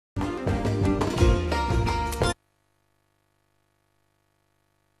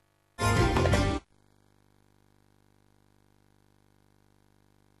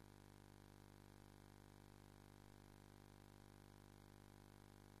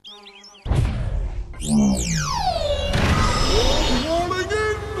Back!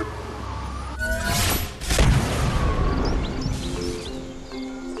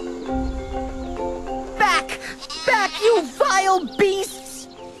 Back, you vile beasts!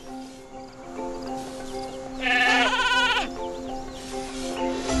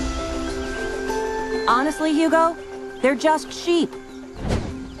 Honestly, Hugo, they're just sheep.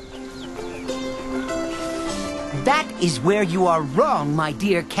 That is where you are wrong, my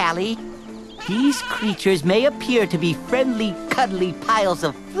dear Callie. These creatures may appear to be friendly, cuddly piles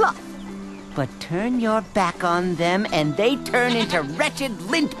of fluff, but turn your back on them and they turn into wretched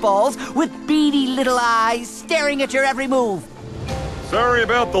lint balls with beady little eyes staring at your every move. Sorry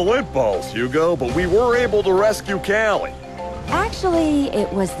about the lint balls, Hugo, but we were able to rescue Callie. Actually,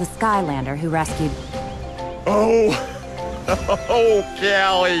 it was the Skylander who rescued... Oh, oh,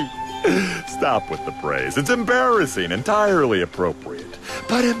 Callie. Stop with the praise. It's embarrassing, entirely appropriate,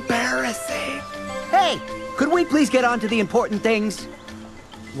 but embarrassing. Hey, could we please get on to the important things?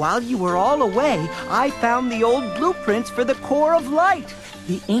 While you were all away, I found the old blueprints for the Core of Light.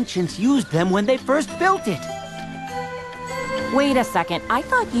 The ancients used them when they first built it. Wait a second, I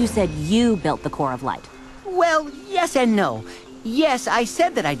thought you said you built the Core of Light. Well, yes and no. Yes, I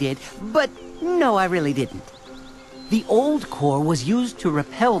said that I did, but no, I really didn't. The old core was used to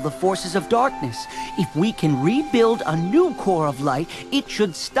repel the forces of darkness. If we can rebuild a new Core of Light, it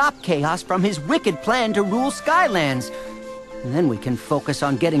should stop Chaos from his wicked plan to rule Skylands. And then we can focus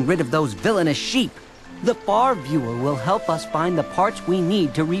on getting rid of those villainous sheep. The Far Viewer will help us find the parts we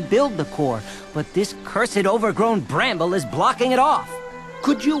need to rebuild the core, but this cursed overgrown bramble is blocking it off.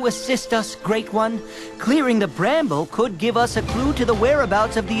 Could you assist us, Great One? Clearing the bramble could give us a clue to the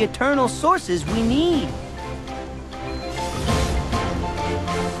whereabouts of the eternal sources we need.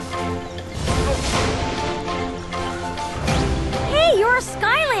 Hey, you're a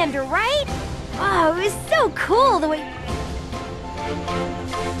Skylander, right? Oh, it was so cool the way...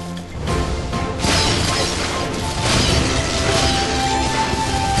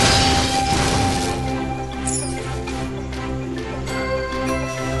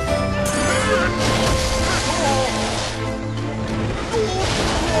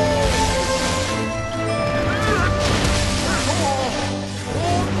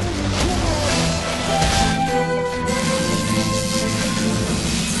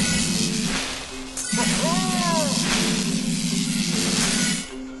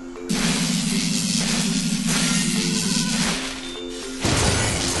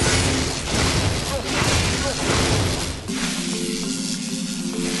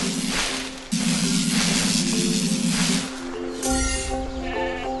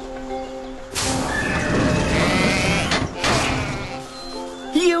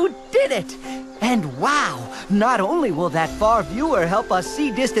 It. And wow, not only will that Far Viewer help us see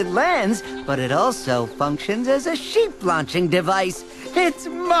distant lands, but it also functions as a sheep launching device. It's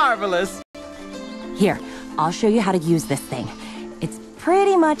marvelous. Here, I'll show you how to use this thing. It's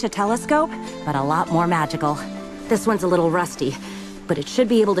pretty much a telescope, but a lot more magical. This one's a little rusty, but it should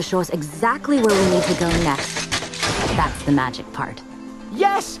be able to show us exactly where we need to go next. That's the magic part.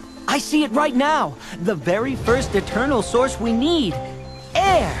 Yes, I see it right now. The very first eternal source we need.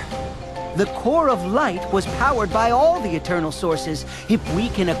 Air. The Core of Light was powered by all the eternal sources. If we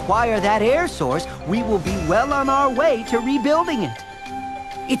can acquire that air source, we will be well on our way to rebuilding it.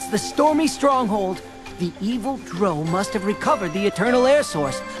 It's the Stormy Stronghold. The evil Dro must have recovered the eternal air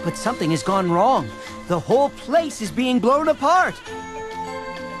source, but something has gone wrong. The whole place is being blown apart.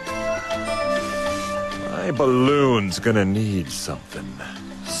 My balloon's gonna need something.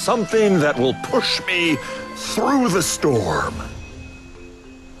 Something that will push me through the storm.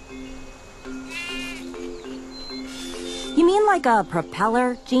 You mean like a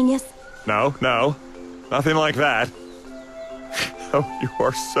propeller, genius? No, nothing like that. Oh, you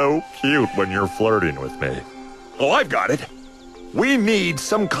are so cute when you're flirting with me. Oh, I've got it. We need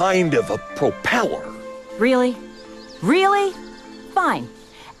some kind of a propeller. Really? Really? Fine.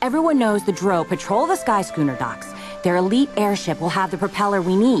 Everyone knows the Dro patrol the Sky Schooner docks. Their elite airship will have the propeller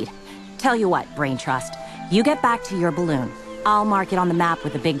we need. Tell you what, Brain Trust, you get back to your balloon. I'll mark it on the map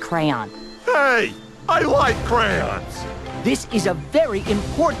with a big crayon. Hey, I like crayons. This is a very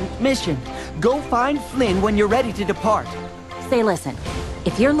important mission. Go find Flynn when you're ready to depart. Say, listen,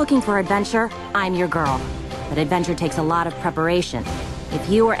 if you're looking for adventure, I'm your girl. But adventure takes a lot of preparation. If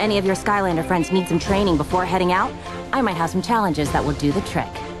you or any of your Skylander friends need some training before heading out, I might have some challenges that will do the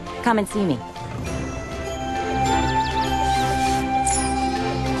trick. Come and see me.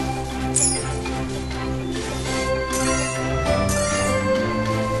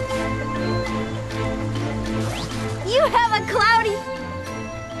 You have a cloudy...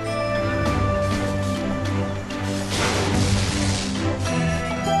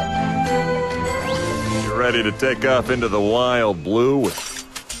 ready to take off into the wild blue with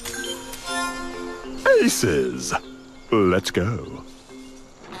aces. Let's go.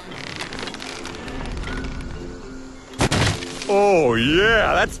 Oh,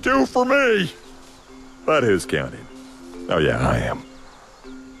 yeah, that's 2 for me. But who's counting? Oh, yeah, I am.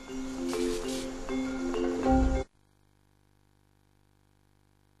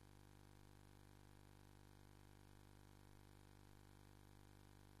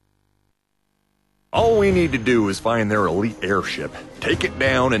 All we need to do is find their elite airship, take it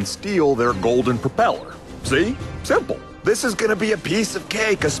down, and steal their golden propeller. See? Simple. This is gonna be a piece of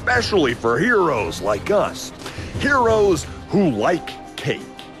cake, especially for heroes like us. Heroes who like cake.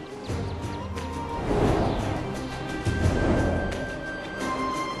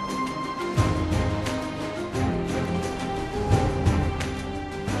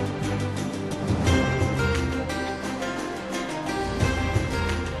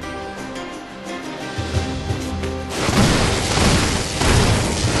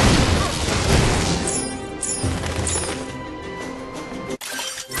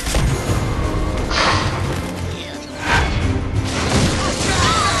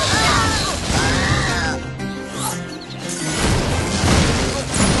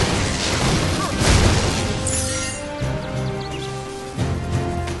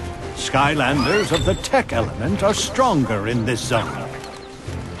 Skylanders of the tech element are stronger in this zone.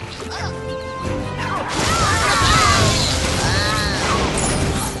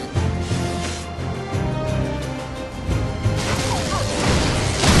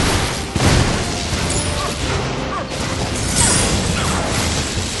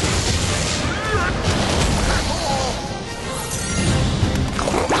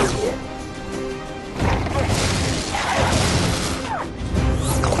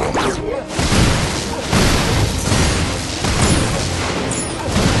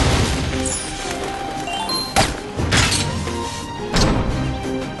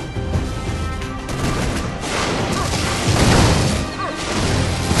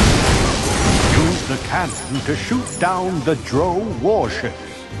 To shoot down the Dro warships.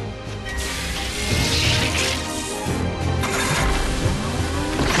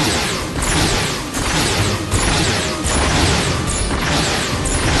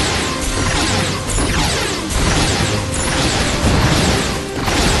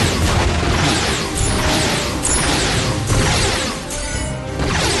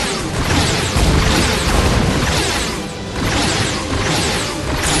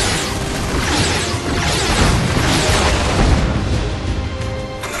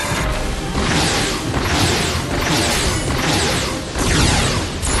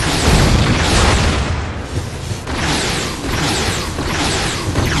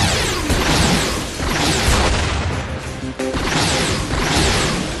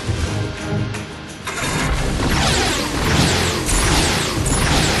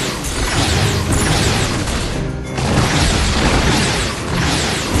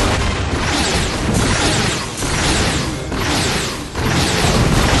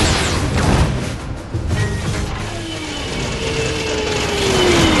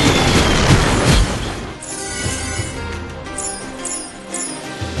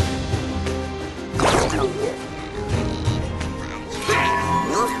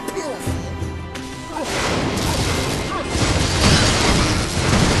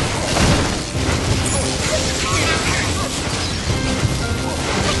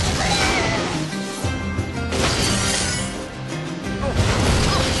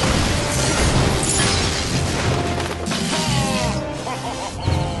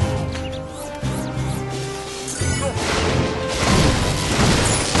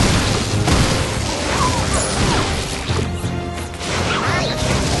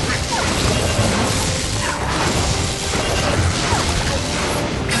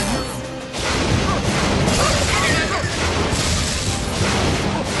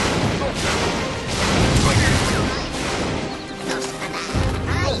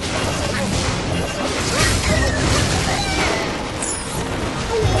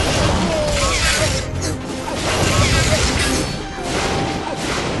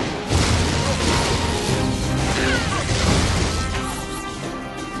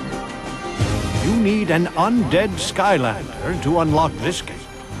 Need an undead Skylander to unlock this gate.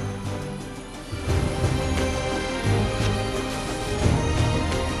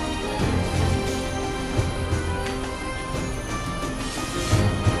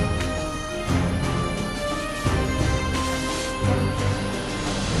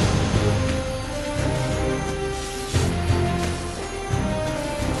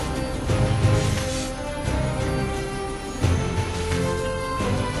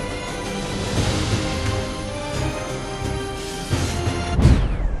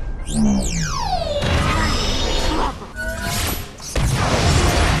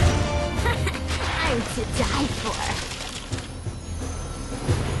 to die for.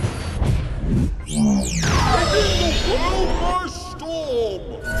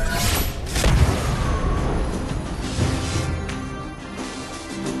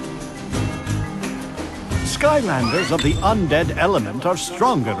 Skylanders of the undead element are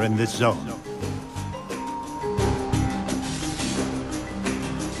stronger in this zone.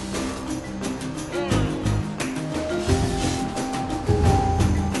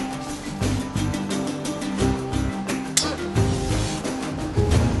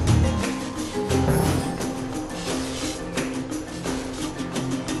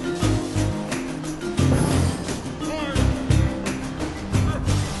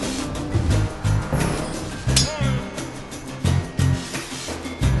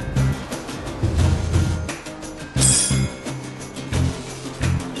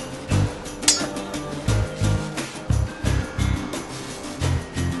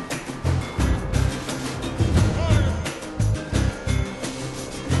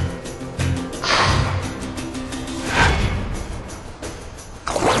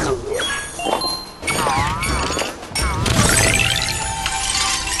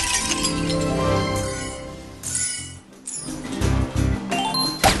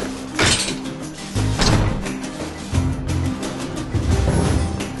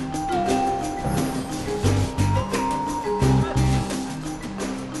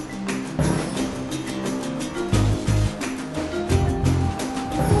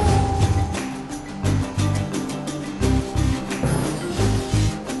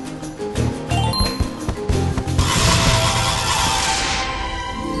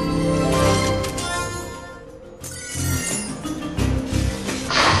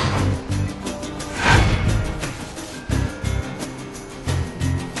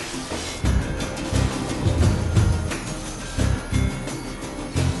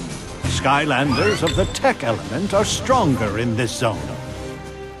 Skylanders of the tech element are stronger in this zone.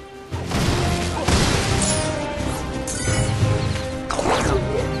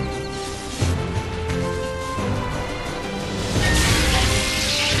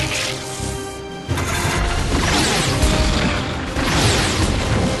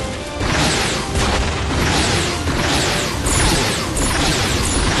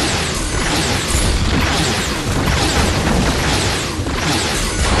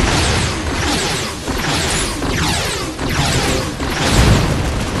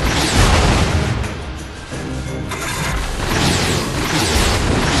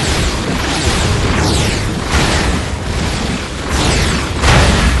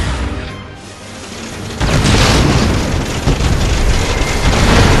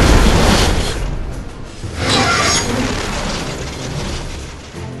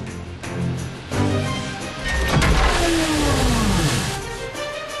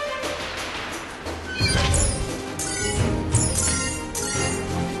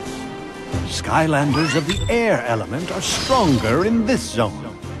 Skylanders of the air element are stronger in this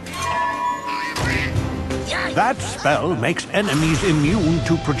zone. That spell makes enemies immune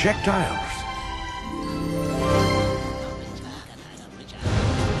to projectiles.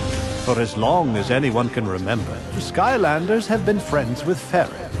 For as long as anyone can remember, the Skylanders have been friends with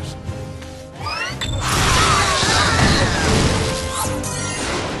ferrets.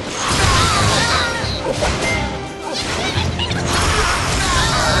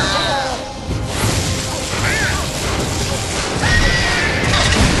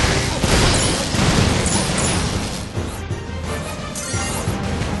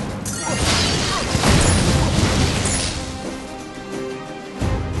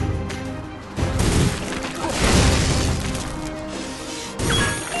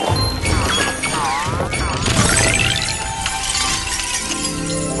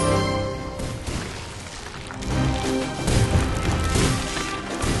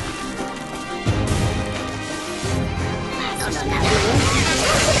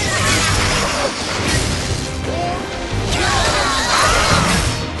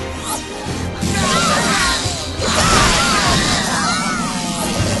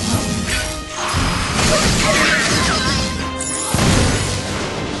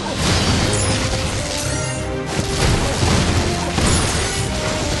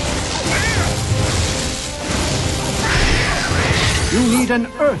 You need an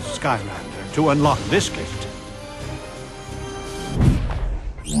Earth Skylander to unlock this gate.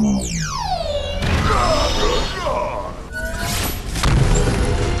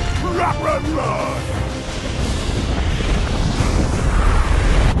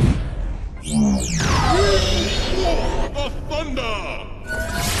 The thunder!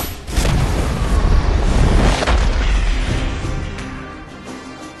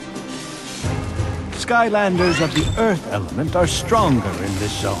 Skylanders of the Earth element are stronger in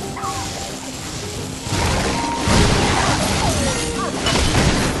this zone.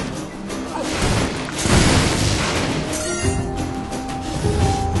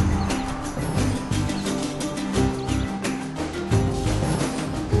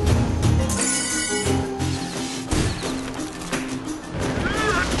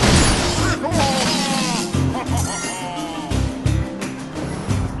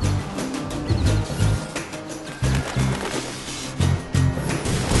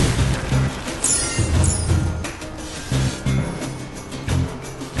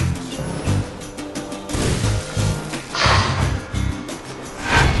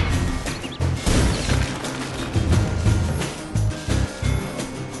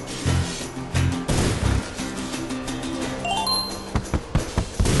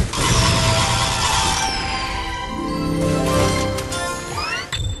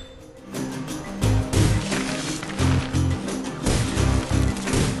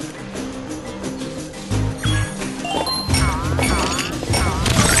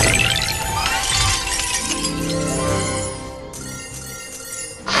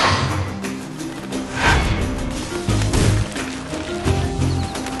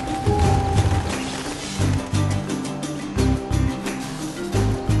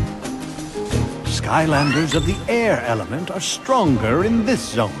 Skylanders of the air element are stronger in this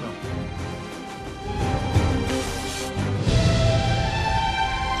zone.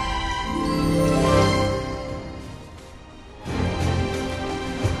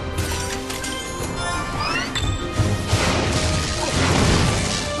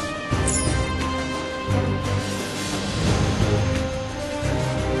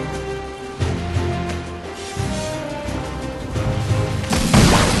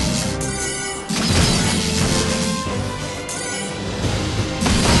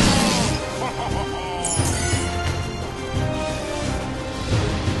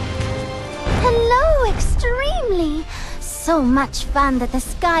 So much fun that the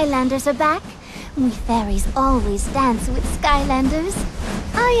Skylanders are back. We fairies always dance with Skylanders.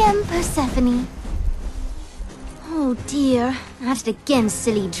 I am Persephone. Oh dear, at it again,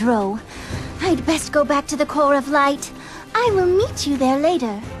 silly Dro. I'd best go back to the core of light. I will meet you there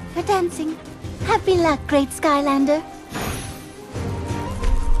later for dancing. Happy luck, great Skylander.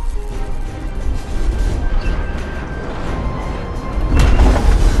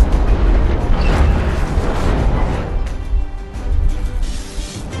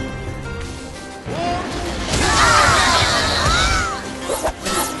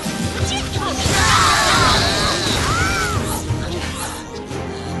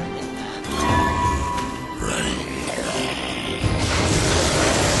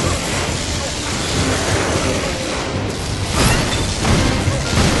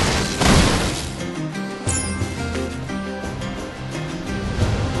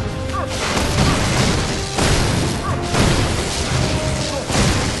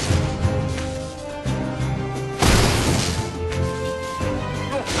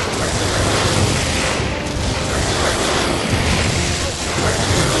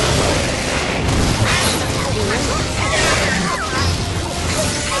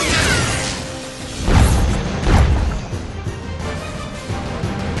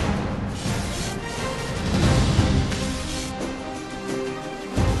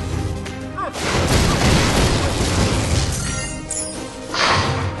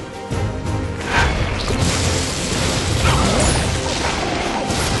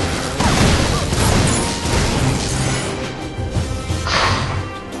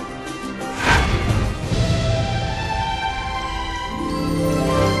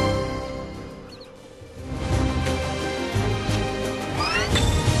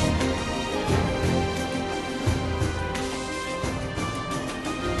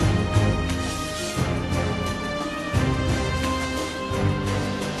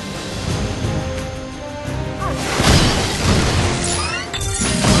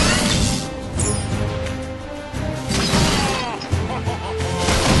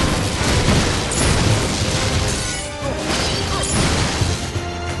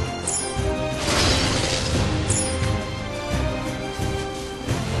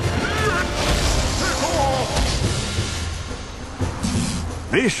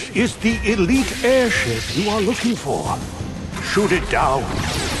 This is the elite airship you are looking for. Shoot it down.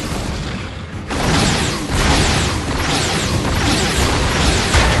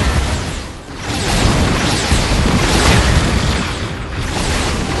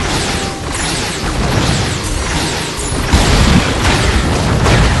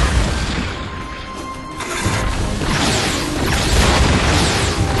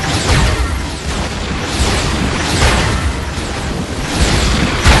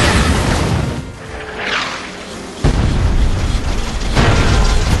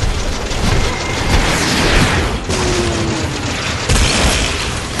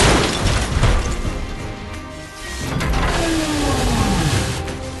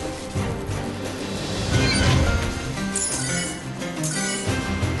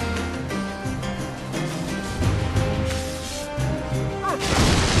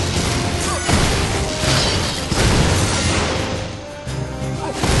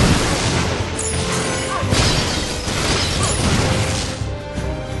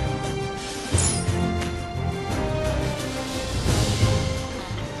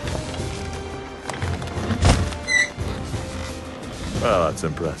 Well, that's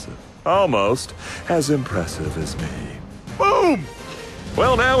impressive. Almost as impressive as me. Boom!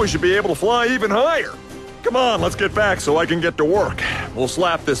 Well, now we should be able to fly even higher. Come on, let's get back so I can get to work. We'll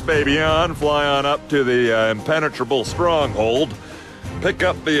slap this baby on, fly on up to the impenetrable stronghold, pick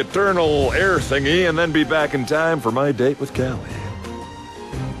up the eternal air thingy, and then be back in time for my date with Callie.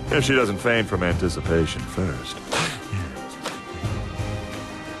 If she doesn't faint from anticipation first.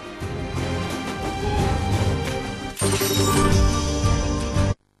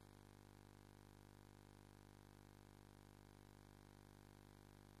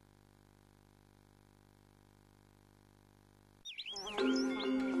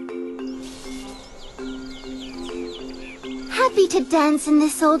 Happy to dance in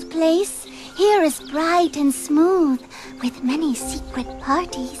this old place. Here is bright and smooth, with many secret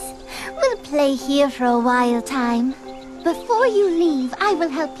parties. We'll play here for a while time. Before you leave, I will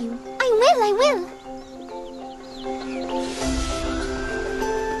help you. I will.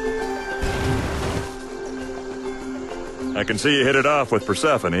 I can see you hit it off with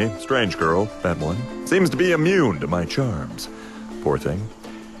Persephone. Strange girl, that one. Seems to be immune to my charms. Poor thing.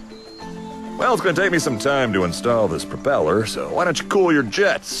 Well, it's gonna take me some time to install this propeller, so why don't you cool your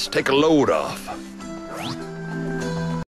jets, take a load off.